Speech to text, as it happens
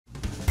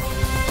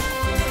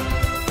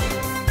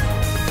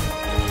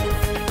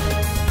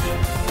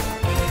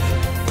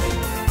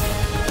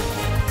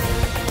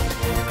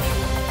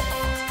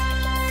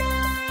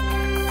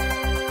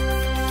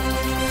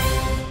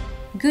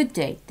Good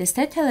day. The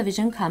state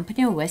television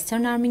company of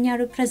Western Armenia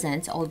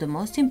represents all the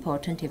most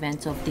important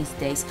events of these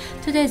days.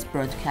 Today's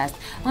broadcast.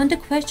 On the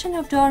question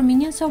of the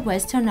Armenians of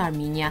Western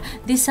Armenia,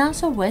 the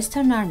sons of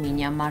Western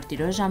Armenia,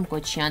 Martiros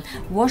Zhamkochyan,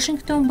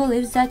 Washington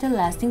believes that a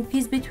lasting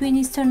peace between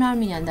Eastern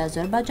Armenia and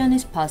Azerbaijan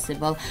is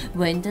possible.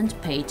 Vedant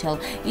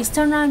Patel.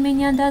 Eastern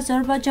Armenia and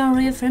Azerbaijan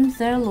reaffirmed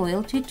their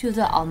loyalty to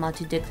the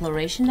Almaty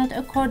Declaration that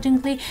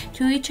accordingly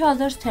to each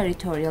other's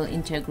territorial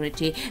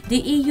integrity. The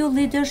EU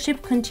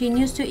leadership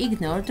continues to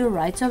ignore the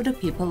rights of the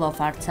people of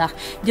Artsakh.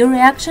 The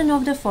reaction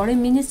of the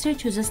Foreign Ministry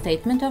to the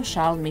statement of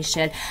Charles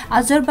Michel.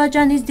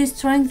 Azerbaijan is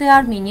destroying the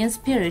Armenian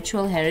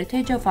spiritual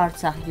heritage of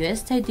Artsakh, US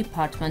State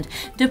Department.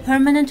 The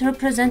Permanent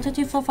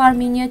Representative of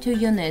Armenia to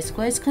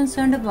UNESCO is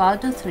concerned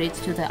about the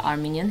threats to the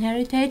Armenian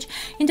heritage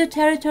in the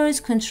territories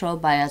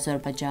controlled by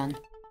Azerbaijan.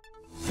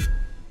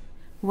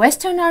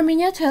 Western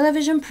Armenia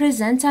television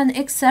presents an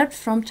excerpt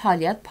from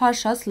Talyat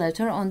Pasha's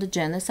letter on the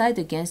genocide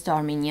against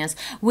Armenians.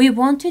 We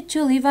wanted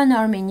to leave an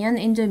Armenian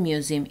in the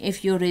museum.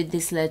 If you read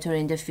this letter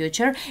in the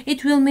future,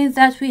 it will mean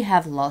that we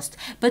have lost.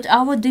 But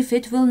our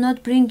defeat will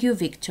not bring you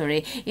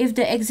victory. If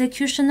the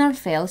executioner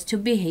fails to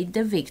behead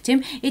the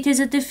victim, it is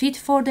a defeat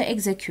for the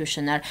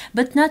executioner,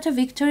 but not a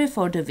victory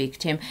for the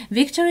victim.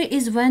 Victory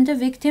is when the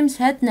victim's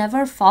head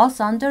never falls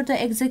under the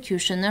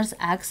executioner's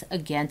axe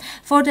again.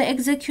 For the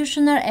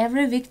executioner,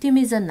 every victim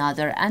is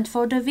another, and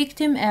for the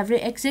victim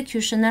every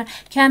executioner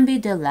can be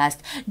the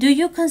last. Do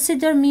you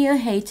consider me a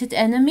hated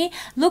enemy?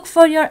 Look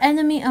for your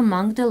enemy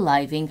among the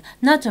living,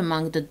 not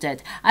among the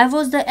dead. I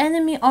was the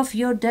enemy of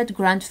your dead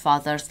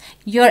grandfathers.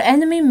 Your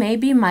enemy may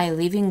be my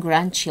living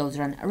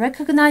grandchildren.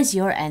 Recognize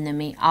your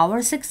enemy.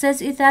 Our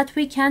success is that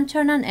we can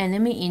turn an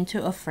enemy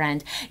into a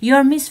friend.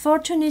 Your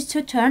misfortune is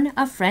to turn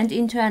a friend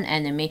into an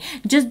enemy.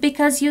 Just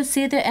because you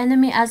see the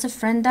enemy as a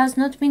friend does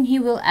not mean he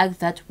will act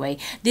that way.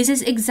 This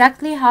is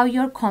exactly how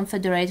your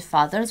Confederate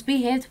fathers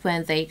behaved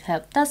when they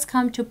helped us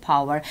come to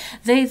power.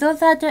 They thought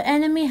that the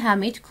enemy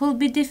Hamid could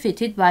be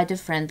defeated by the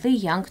friendly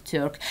young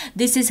Turk.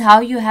 This is how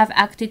you have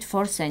acted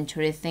for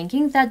centuries,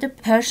 thinking that the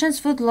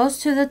Persians would lose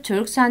to the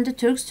Turks and the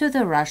Turks to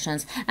the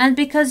Russians. And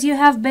because you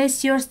have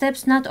based your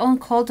steps not on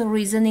cold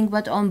reasoning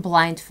but on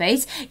blind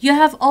faith, you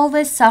have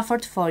always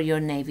suffered for your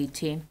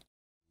naivety.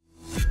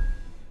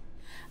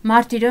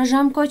 Martiros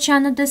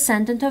Zhamkochyan, a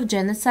descendant of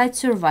genocide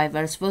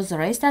survivors, was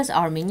raised as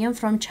Armenian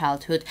from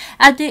childhood.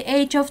 At the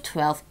age of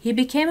 12, he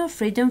became a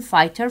freedom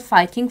fighter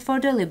fighting for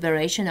the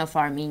liberation of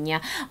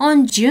Armenia.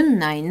 On June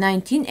 9,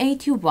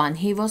 1981,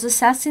 he was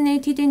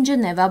assassinated in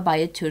Geneva by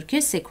a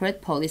Turkish secret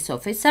police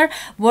officer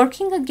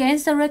working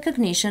against the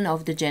recognition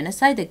of the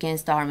genocide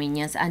against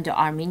Armenians and the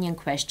Armenian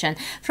question.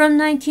 From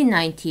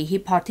 1990, he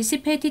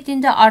participated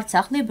in the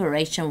Artsakh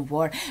Liberation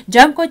War.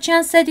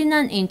 Zhamkochyan said in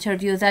an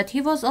interview that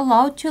he was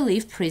allowed to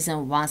leave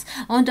prison once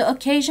on the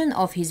occasion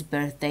of his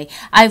birthday.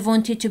 I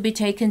wanted to be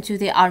taken to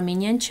the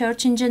Armenian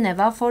church in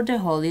Geneva for the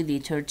Holy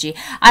Liturgy.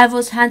 I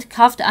was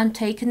handcuffed and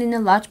taken in a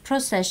large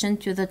procession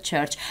to the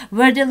church,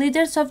 where the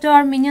leaders of the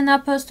Armenian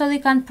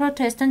Apostolic and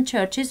Protestant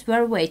churches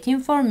were waiting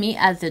for me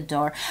at the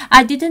door.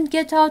 I didn't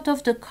get out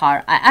of the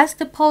car. I asked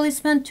the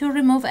policeman to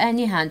remove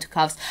any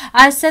handcuffs.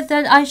 I said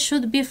that I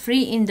should be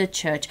free in the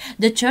church.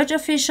 The church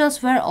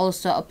officials were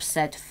also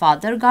upset.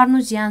 Father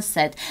Garnuzian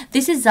said,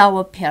 "This is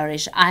our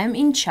parish. I am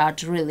in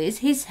charge. Release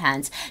his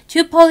hands."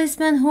 Two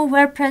policemen who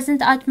were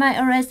present at my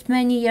arrest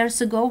many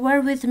years ago were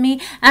with me,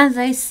 and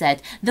they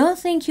said, "Don't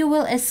think you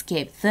will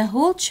escape. The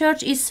whole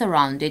church is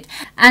surrounded."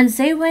 And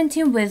they went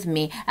in with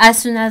me. As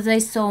soon as they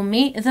saw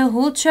me, the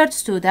whole church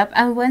stood up,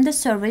 and when the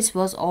service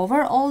was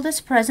over, all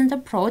those present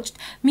approached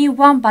me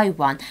one by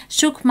one,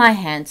 shook my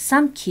hand.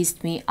 Some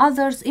kissed me,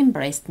 others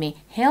embraced me.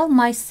 "Hail,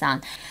 my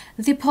son."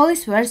 The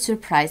police were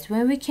surprised.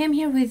 "When we came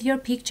here with your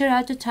picture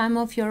at the time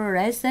of your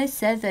arrest, they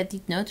said they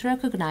did not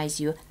recognize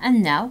you.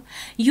 And now?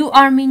 You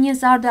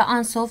Armenians are the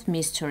unsolved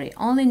mystery.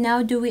 Only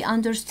now do we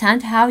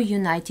understand how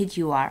united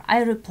you are." I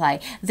reply,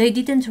 "They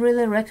didn't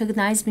really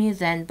recognize me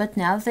then, but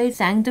now they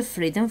thank the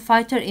freedom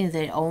fighter in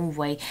their own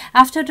way."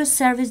 After the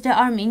service, the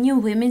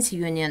Armenian Women's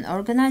Union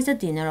organized a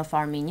dinner of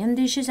Armenian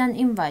dishes and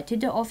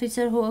invited the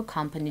officer who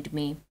accompanied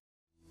me.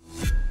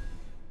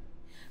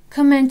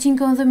 Commenting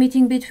on the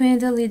meeting between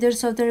the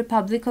leaders of the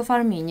Republic of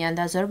Armenia and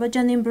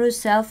Azerbaijan in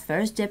Brussels,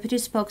 first deputy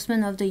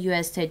spokesman of the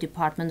US State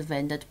Department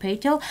Vedant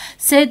Patel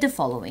said the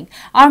following.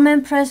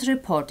 Armenian press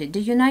reported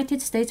the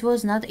United States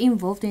was not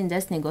involved in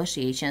these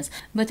negotiations,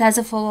 but as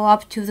a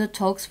follow-up to the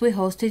talks we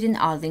hosted in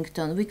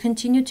Arlington, we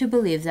continue to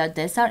believe that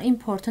these are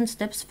important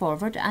steps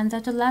forward and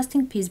that a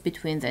lasting peace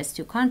between these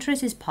two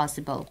countries is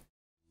possible.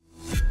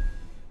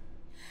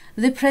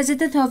 The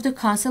President of the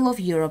Council of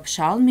Europe,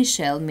 Charles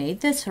Michel,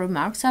 made these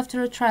remarks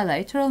after a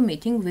trilateral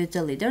meeting with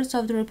the leaders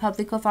of the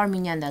Republic of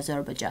Armenia and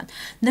Azerbaijan.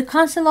 The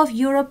Council of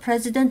Europe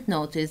President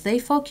noted they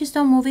focused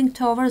on moving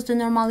towards the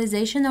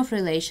normalization of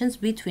relations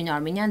between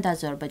Armenia and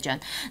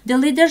Azerbaijan. The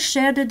leaders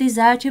shared the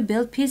desire to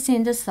build peace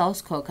in the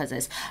South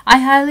Caucasus. I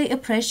highly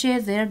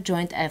appreciate their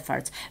joint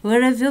efforts. We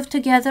reviewed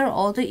together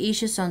all the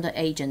issues on the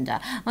agenda.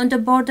 On the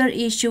border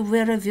issue, we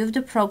reviewed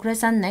the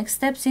progress and next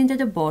steps into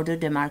the border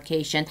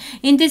demarcation.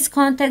 In this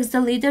context, text,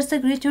 the leaders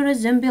agreed to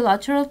resume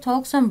bilateral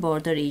talks on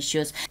border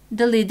issues.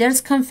 The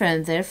leaders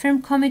confirmed their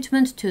firm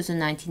commitment to the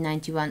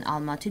 1991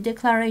 Almaty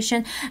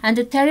Declaration and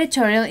the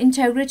territorial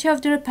integrity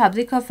of the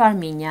Republic of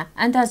Armenia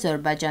and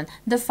Azerbaijan.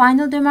 The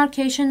final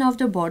demarcation of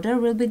the border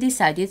will be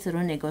decided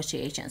through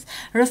negotiations.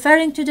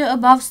 Referring to the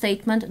above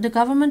statement, the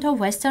government of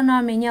Western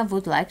Armenia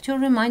would like to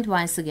remind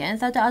once again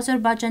that the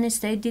Azerbaijani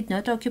state did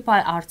not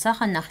occupy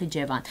Artsakh and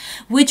Nakhichevan,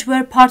 which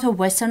were part of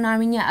Western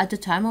Armenia at the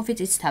time of its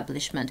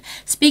establishment.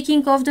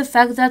 Speaking of the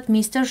fact that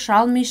Mr.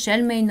 Charles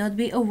Michel may not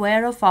be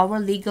aware of our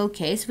legal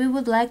case, we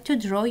would like to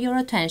draw your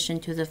attention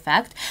to the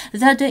fact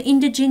that the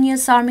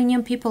indigenous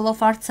Armenian people of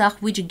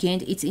Artsakh, which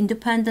gained its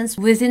independence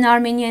within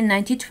Armenia in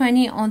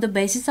 1920 on the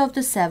basis of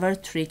the Sevres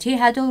Treaty,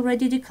 had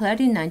already declared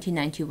in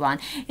 1991.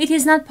 It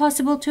is not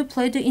possible to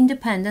play the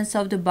independence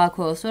of the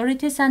Baku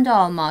authorities and the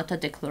Almaty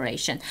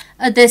Declaration.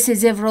 A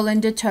decisive role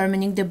in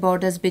determining the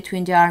borders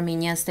between the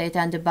Armenian state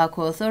and the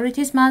Baku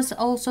authorities must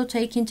also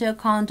take into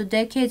account the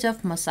decades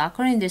of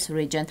massacre in this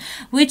region,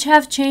 which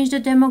have changed the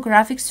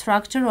demographic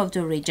structure of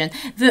the region.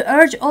 We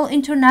urge all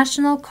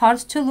international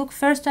courts to look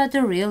first at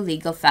the real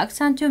legal facts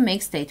and to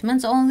make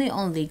statements only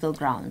on legal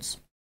grounds.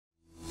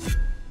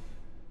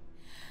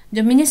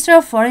 The Minister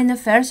of Foreign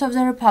Affairs of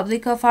the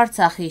Republic of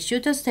Artsakh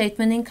issued a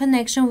statement in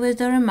connection with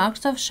the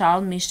remarks of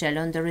Charles Michel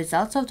on the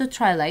results of the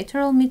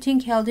trilateral meeting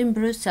held in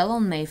Brussels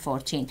on May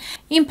 14.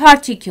 In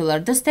particular,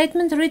 the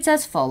statement reads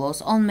as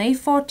follows. On May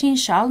 14,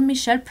 Charles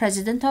Michel,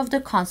 President of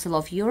the Council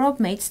of Europe,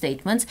 made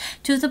statements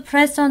to the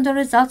press on the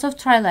results of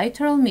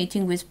trilateral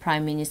meeting with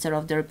Prime Minister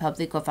of the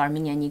Republic of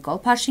Armenia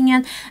Nikol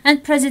Pashinyan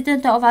and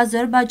President of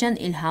Azerbaijan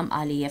Ilham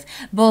Aliyev.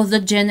 Both the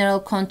general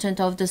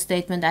content of the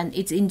statement and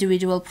its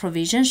individual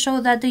provisions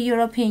show that the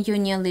European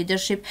Union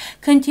leadership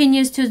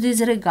continues to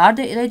disregard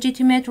the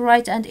legitimate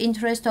rights and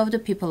interests of the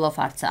people of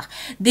Artsakh.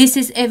 This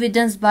is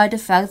evidenced by the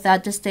fact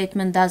that the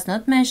statement does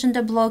not mention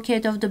the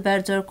blockade of the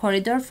Berzer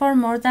corridor for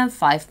more than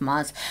 5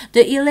 months,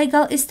 the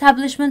illegal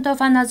establishment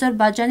of an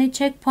Azerbaijani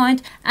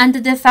checkpoint, and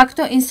the de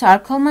facto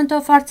encirclement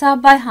of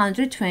Artsakh by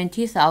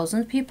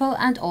 120,000 people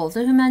and all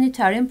the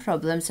humanitarian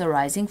problems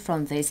arising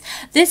from this.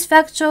 This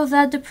fact shows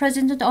that the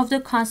President of the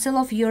Council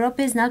of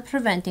Europe is not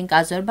preventing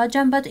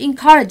Azerbaijan but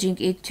encouraging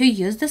it to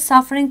use the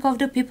suffering of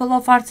the people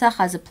of Artsakh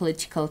as a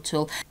political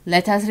tool.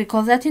 Let us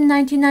recall that in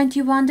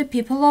 1991, the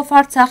people of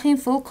Artsakh, in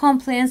full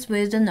compliance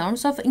with the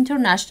norms of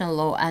international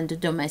law and the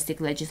domestic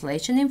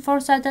legislation in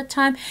force at that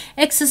time,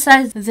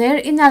 exercised their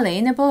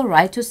inalienable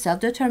right to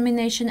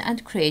self-determination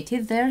and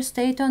created their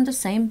state on the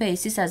same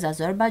basis as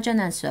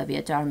Azerbaijan and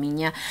Soviet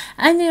Armenia.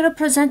 Any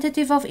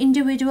representative of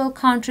individual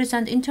countries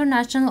and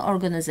international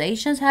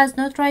organizations has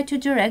no right to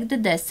direct the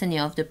destiny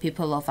of the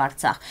people of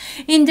Artsakh.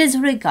 In this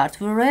regard,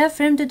 we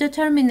reaffirm the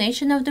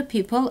determination of the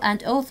people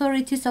and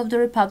authorities of the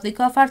Republic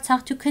of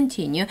Artsakh to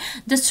continue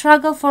the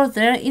struggle for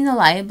their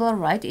inalienable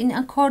right in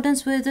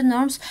accordance with the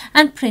norms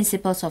and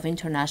principles of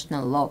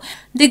international law.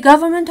 The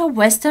government of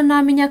Western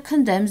Armenia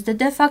condemns the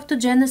de facto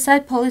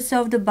genocide policy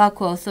of the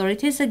Baku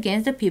authorities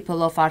against the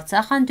people of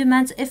Artsakh and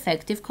demands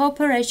effective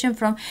cooperation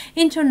from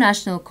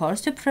international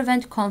courts to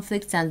prevent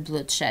conflicts and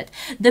bloodshed.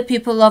 The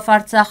people of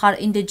Artsakh are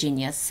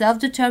indigenous,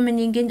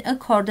 self-determining in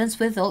accordance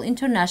with all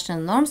international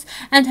norms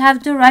and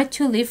have the right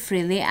to live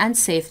freely and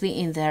safely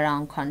in their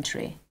own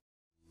country.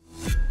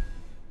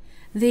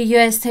 The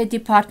U.S. State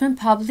Department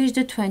published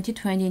the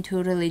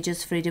 2022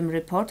 Religious Freedom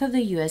Report of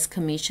the U.S.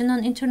 Commission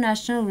on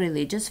International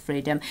Religious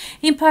Freedom.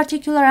 In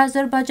particular,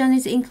 Azerbaijan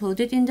is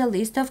included in the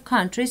list of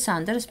countries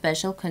under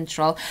special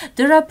control.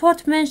 The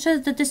report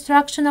mentions the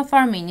destruction of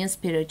Armenian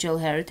spiritual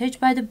heritage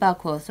by the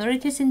Baku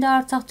authorities in the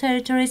Artsakh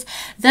territories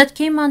that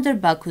came under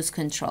Baku's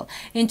control.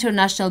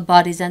 International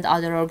bodies and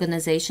other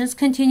organizations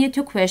continue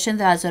to question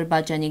the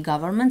Azerbaijani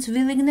government's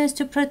willingness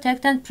to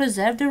protect and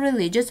preserve the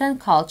religious and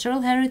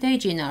cultural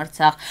heritage in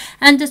Artsakh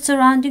and the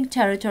surrounding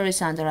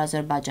territories under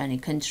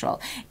Azerbaijani control.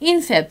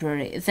 In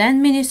February,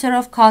 then Minister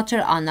of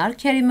Culture Anar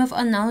Kerimov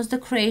announced the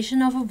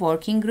creation of a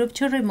working group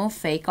to remove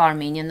fake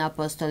Armenian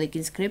apostolic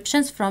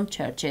inscriptions from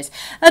churches.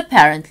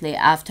 Apparently,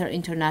 after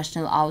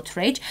international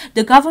outrage,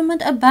 the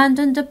government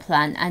abandoned the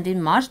plan, and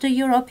in March, the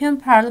European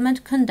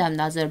Parliament condemned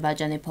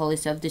Azerbaijani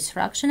policy of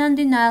destruction and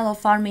denial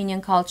of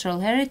Armenian cultural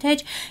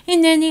heritage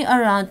in any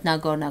around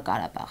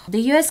Nagorno-Karabakh.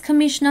 The U.S.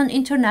 Commission on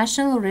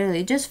International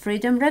Religious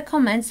Freedom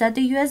recommends that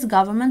the U.S.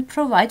 government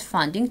provide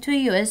funding to a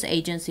U.S.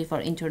 Agency for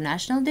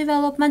International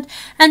Development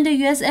and the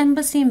U.S.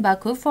 Embassy in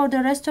Baku for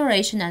the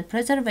restoration and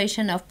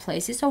preservation of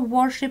places of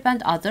worship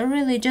and other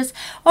religious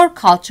or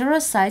cultural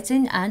sites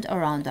in and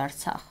around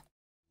Artsakh.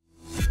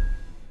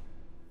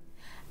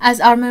 As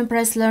Armenian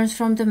press learns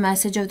from the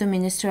message of the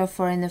Minister of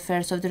Foreign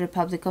Affairs of the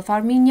Republic of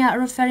Armenia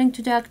referring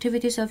to the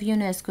activities of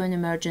UNESCO in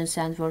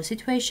emergency and war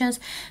situations,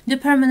 the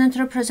Permanent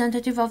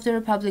Representative of the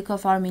Republic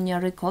of Armenia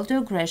recalled the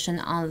aggression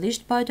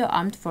unleashed by the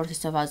armed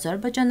forces of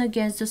Azerbaijan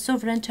against the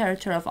sovereign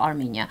territory of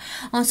Armenia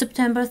on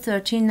September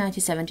 13,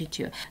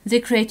 1972. The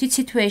created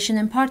situation,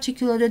 in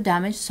particular the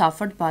damage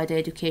suffered by the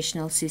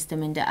educational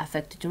system in the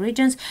affected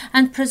regions,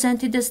 and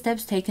presented the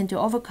steps taken to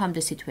overcome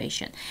the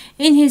situation.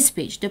 In his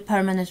speech, the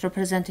Permanent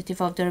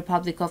Representative of the the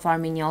Republic of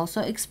Armenia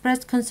also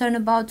expressed concern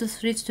about the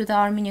threats to the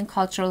Armenian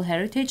cultural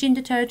heritage in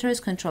the territories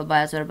controlled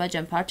by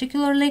Azerbaijan,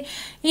 particularly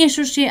in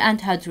Shushi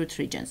and Hadrut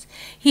regions.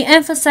 He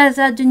emphasized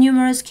that the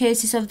numerous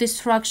cases of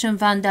destruction,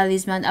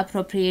 vandalism, and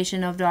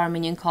appropriation of the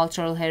Armenian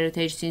cultural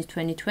heritage since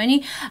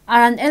 2020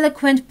 are an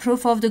eloquent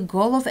proof of the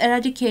goal of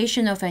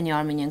eradication of any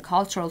Armenian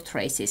cultural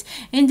traces.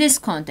 In this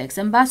context,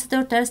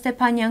 Ambassador Ter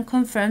Stepanyan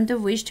confirmed the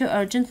wish to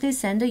urgently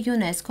send a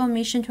UNESCO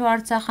mission to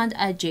Artsakh and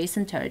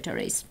adjacent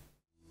territories.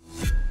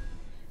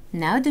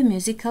 Now the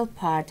musical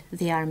part,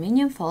 the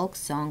Armenian folk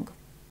song.